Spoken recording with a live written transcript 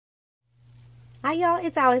Hi y'all,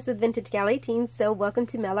 it's Alice with Vintage Gal 18. So welcome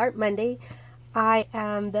to Mail Art Monday. I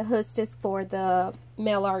am the hostess for the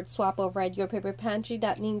mail art swap over at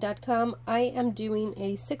yourpaperpantry.ning.com. I am doing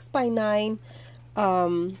a 6x9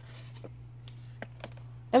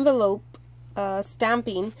 envelope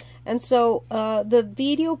stamping. And so the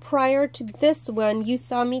video prior to this one, you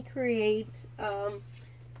saw me create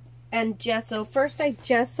and gesso. First I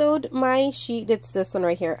gessoed my sheet. It's this one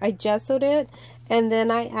right here. I gessoed it, and then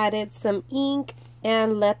I added some ink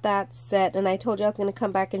and let that set, and I told you I was going to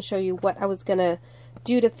come back and show you what I was going to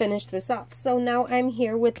do to finish this off. So now I'm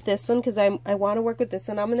here with this one because I want to work with this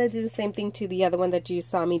one. I'm going to do the same thing to the other one that you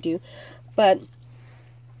saw me do, but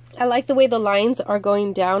I like the way the lines are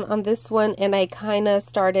going down on this one, and I kind of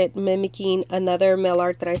started mimicking another mail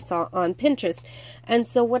art that I saw on Pinterest. And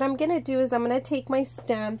so what I'm going to do is I'm going to take my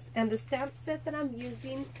stamps, and the stamp set that I'm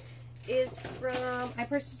using is from, I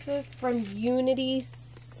purchased it from Unity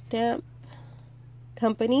Stamp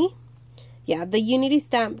Company. Yeah, the Unity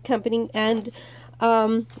Stamp Company, and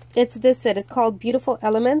it's this set. It's called Beautiful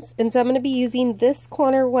Elements, and so I'm going to be using this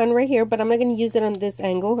corner one right here, but I'm not going to use it on this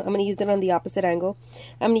angle. I'm going to use it on the opposite angle.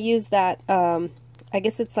 I'm going to use that, I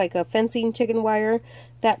guess it's like a fencing chicken wire,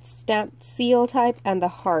 that stamped seal type, and the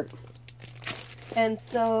heart. And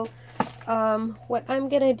so what I'm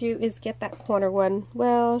going to do is get that corner one.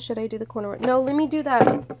 Well, should I do the corner one? No, let me do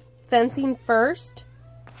that fencing first.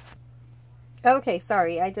 Okay,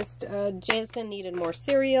 sorry, I just, Jason needed more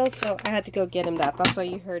cereal, so I had to go get him that. That's why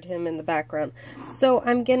you heard him in the background. So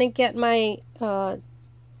I'm gonna get my, I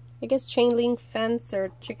guess chain link fence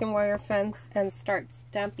or chicken wire fence and start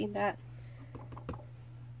stamping that.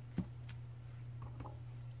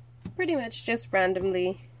 Pretty much just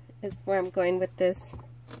randomly is where I'm going with this.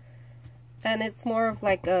 And it's more of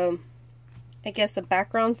like a, I guess a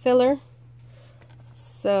background filler.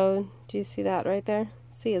 So, do you see that right there?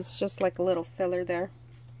 See, it's just like a little filler there.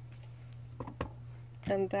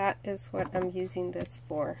 And that is what I'm using this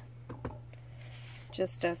for.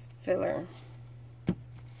 Just as filler.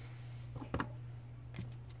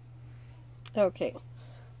 Okay,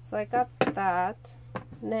 so I got that.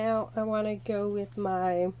 Now I want to go with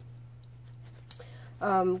my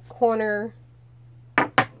corner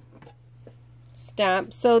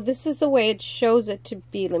stamp. So this is the way it shows it to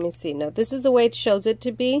be. Let me see. No, this is the way it shows it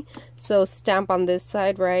to be. So stamp on this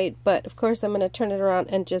side, right? But of course I'm going to turn it around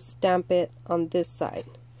and just stamp it on this side.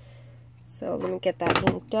 So let me get that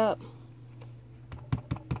inked up.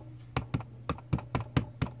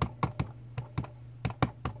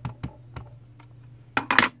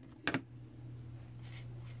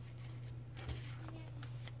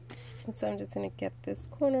 And so I'm just going to get this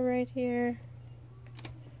corner right here.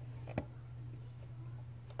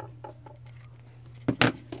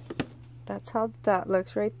 That's how that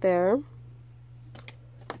looks right there.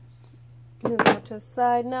 Move that to the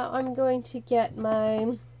side. Now I'm going to get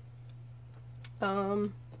my,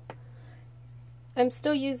 I'm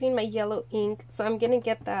still using my yellow ink, so I'm going to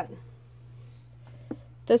get that,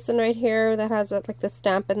 this one right here that has like the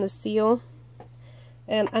stamp and the seal.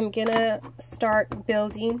 And I'm going to start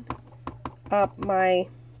building up my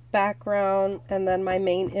background and then my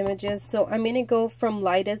main images. So I'm going to go from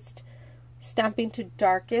lightest stamping to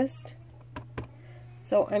darkest.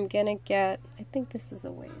 So I'm going to get, I think this is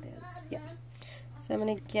the way it is, yeah. So I'm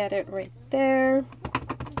going to get it right there,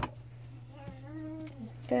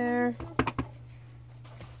 there.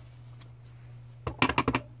 I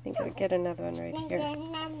think I'll get another one right here.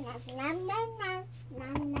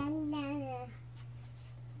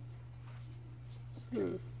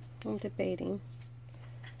 I'm debating.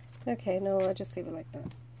 Okay, no, I'll just leave it like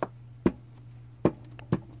that.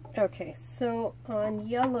 Okay, so on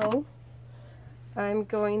yellow, I'm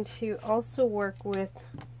going to also work with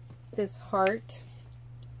this heart,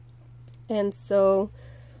 and so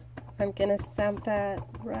I'm gonna stamp that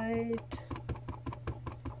right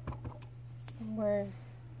somewhere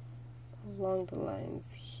along the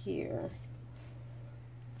lines here.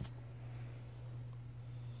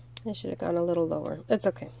 I should have gone a little lower. It's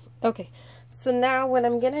okay. Okay, so now what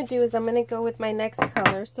I'm gonna do is I'm gonna go with my next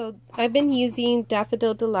color. So I've been using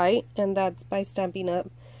Daffodil Delight, and that's by Stampin'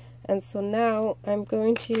 Up. And so now I'm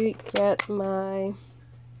going to get my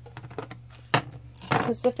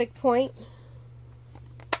Pacific Point.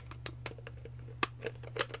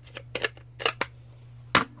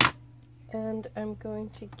 And I'm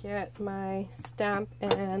going to get my stamp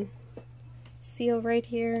and seal right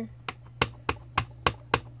here.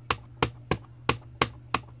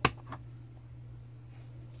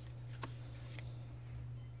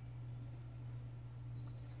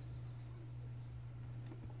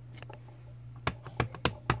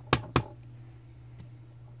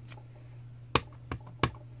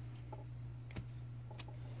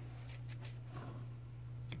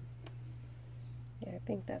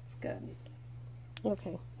 think that's good.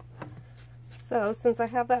 Okay. So since I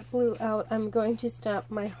have that blue out, I'm going to stamp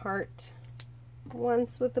my heart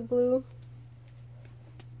once with the blue.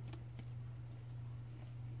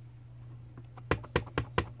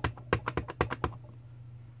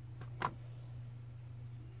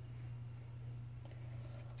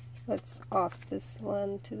 Let's off this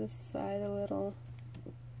one to the side a little.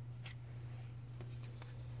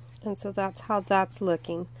 And so that's how that's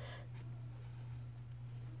looking.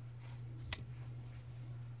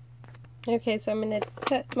 Okay, so I'm going to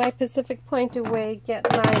put my Pacific Point away, get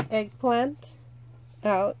my eggplant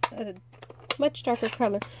out at a much darker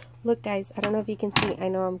color. Look guys, I don't know if you can see, I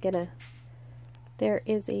know I'm gonna, there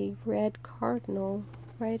is a red cardinal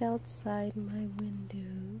right outside my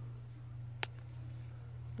window.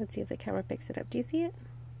 Let's see if the camera picks it up. Do you see it?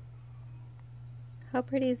 How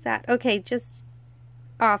pretty is that? Okay, just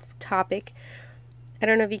off topic. I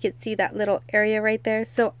don't know if you could see that little area right there.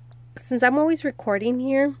 So since I'm always recording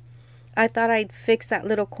here, I thought I'd fix that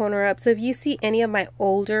little corner up. So if you see any of my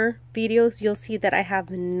older videos, you'll see that I have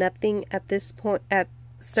nothing at this point, at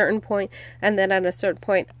a certain point, and then at a certain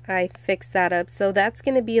point I fix that up. So that's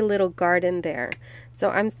going to be a little garden there. So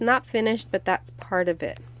I'm not finished, but that's part of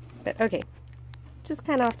it. But okay, just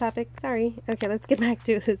kind of off topic, sorry. Okay, let's get back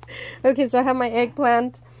to this. Okay, so I have my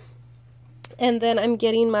eggplant, and then I'm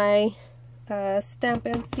getting my stamp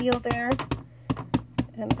and seal there,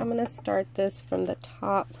 and I'm going to start this from the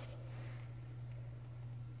top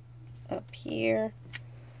up here.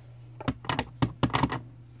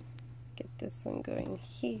 Get this one going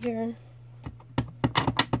here.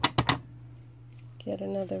 Get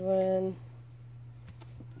another one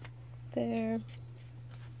there.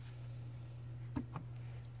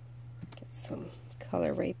 Get some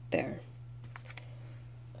color right there.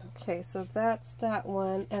 Okay, so that's that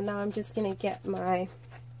one, and now I'm just gonna get my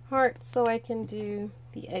heart so I can do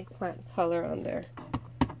the eggplant color on there.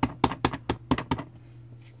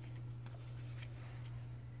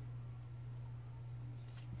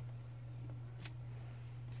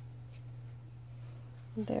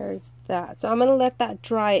 There's that. So I'm going to let that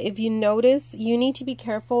dry. If you notice, you need to be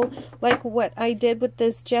careful, like what I did with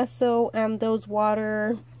this gesso and those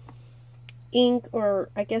water ink, or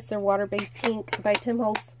I guess they're water-based ink by Tim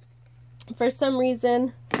Holtz. For some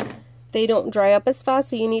reason, they don't dry up as fast,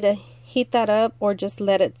 so you need to heat that up or just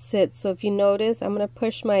let it sit. So if you notice, I'm going to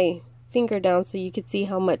push my finger down so you can see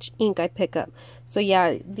how much ink I pick up. So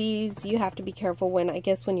yeah, these you have to be careful when, I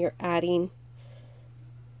guess, when you're adding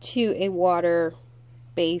to a water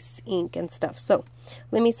base ink and stuff. So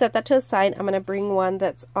let me set that to the side. I'm going to bring one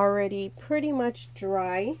that's already pretty much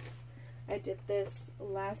dry. I did this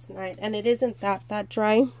last night and it isn't that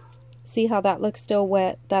dry. See how that looks still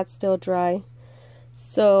wet? That's still dry.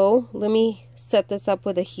 So let me set this up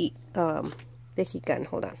with a the heat gun.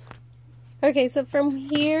 Hold on. Okay, so from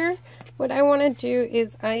here what I want to do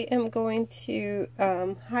is I am going to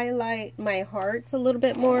highlight my hearts a little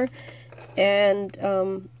bit more, and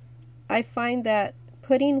I find that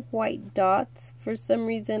putting white dots, for some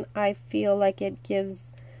reason, I feel like it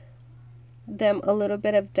gives them a little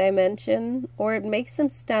bit of dimension, or it makes them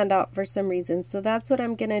stand out for some reason. So that's what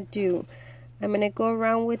I'm going to do. I'm going to go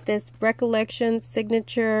around with this Recollection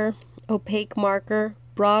Signature Opaque Marker,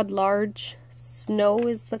 Broad Large Snow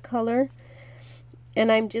is the color.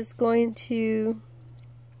 And I'm just going to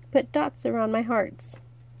put dots around my hearts.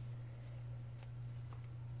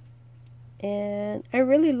 And I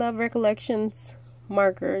really love Recollections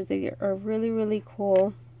markers. They are really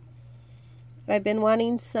cool. I've been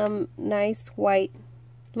wanting some nice white,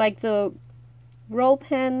 like the roll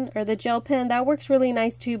pen or the gel pen. That works really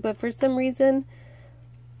nice too, but for some reason,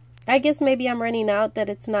 I guess maybe I'm running out, that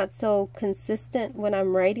it's not so consistent when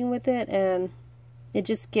I'm writing with it, and it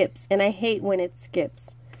just skips, and I hate when it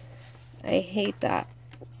skips. I hate that.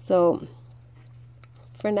 So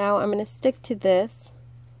for now I'm going to stick to this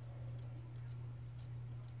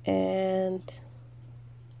and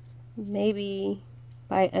maybe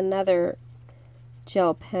buy another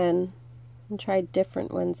gel pen and try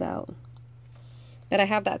different ones out. But I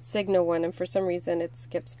have that Signo one, and for some reason it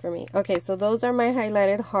skips for me. Okay, so those are my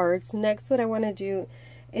highlighted hearts. Next, what I want to do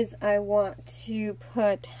is I want to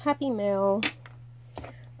put Happy Mail,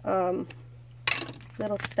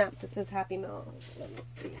 little stamp that says Happy Mail. Let me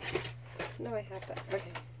see. No, I have that.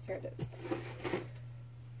 Okay, here it is.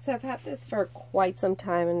 So I've had this for quite some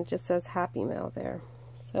time, and it just says Happy Mail there.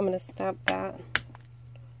 So I'm going to stamp that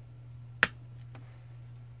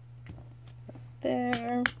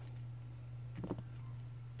there.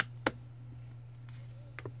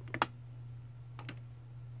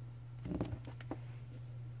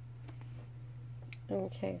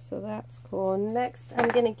 Okay, so that's cool. Next, I'm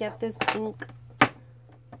going to get this ink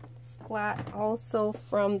splat also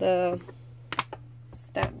from the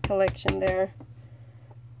stamp collection there.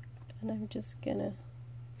 And I'm just going to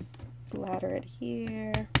splatter it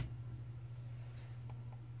here.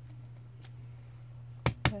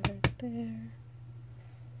 Splatter it there.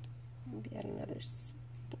 Maybe add another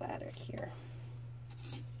splatter here.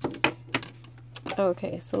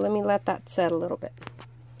 Okay, so let me let that set a little bit.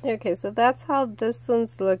 Okay, so that's how this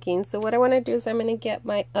one's looking. So what I want to do is I'm going to get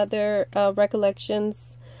my other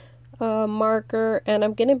Recollections marker, and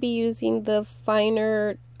I'm going to be using the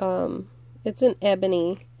finer, it's an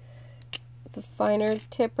ebony, the finer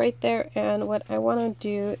tip right there. And what I want to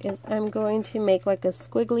do is I'm going to make like a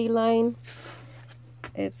squiggly line.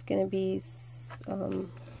 It's going to be,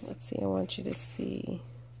 let's see, I want you to see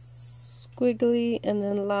squiggly and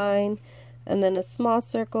then line, and then a small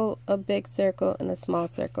circle, a big circle, and a small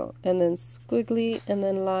circle, and then squiggly, and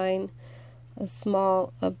then line, a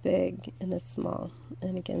small, a big, and a small,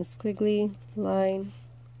 and again squiggly, line,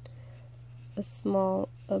 a small,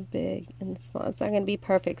 a big, and a small. It's not going to be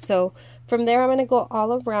perfect, so from there I'm going to go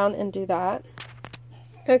all around and do that.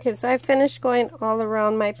 Okay, so I finished going all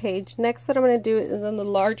around my page. Next that I'm going to do is on the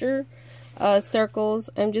larger circles.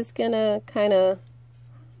 I'm just going to kind of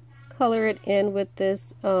color it in with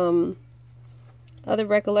this other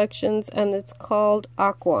Recollections, and it's called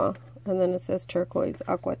Aqua, and then it says turquoise,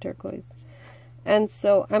 aqua turquoise. And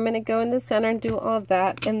so I'm going to go in the center and do all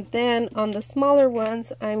that, and then on the smaller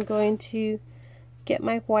ones I'm going to get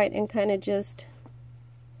my white and kind of just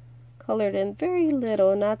color it in very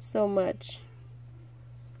little, not so much.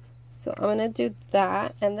 So I'm going to do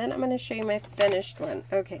that, and then I'm going to show you my finished one.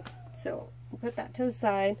 Okay, so put that to the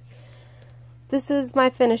side. This is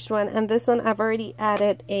my finished one, and this one I've already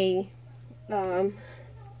added a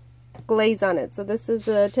glaze on it. So this is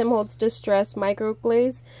a Tim Holtz Distress micro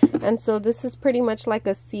glaze, and so this is pretty much like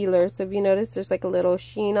a sealer. So if you notice, there's like a little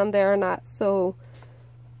sheen on there, not so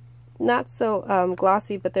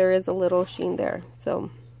glossy, but there is a little sheen there. So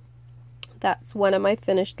that's one of my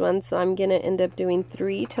finished ones. So I'm gonna end up doing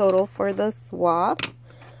 3 total for the swap.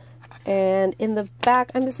 And in the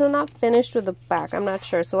back, I'm still not finished with the back, I'm not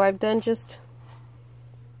sure. So I've done just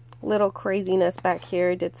little craziness back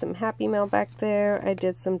here. I did some Happy Mail back there. I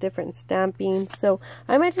did some different stamping. So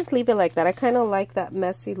I might just leave it like that. I kind of like that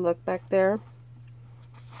messy look back there.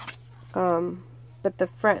 But the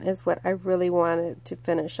front is what I really wanted to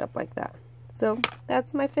finish up like that. So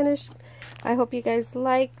that's my finished. I hope you guys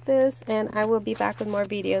like this, and I will be back with more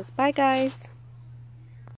videos. Bye guys.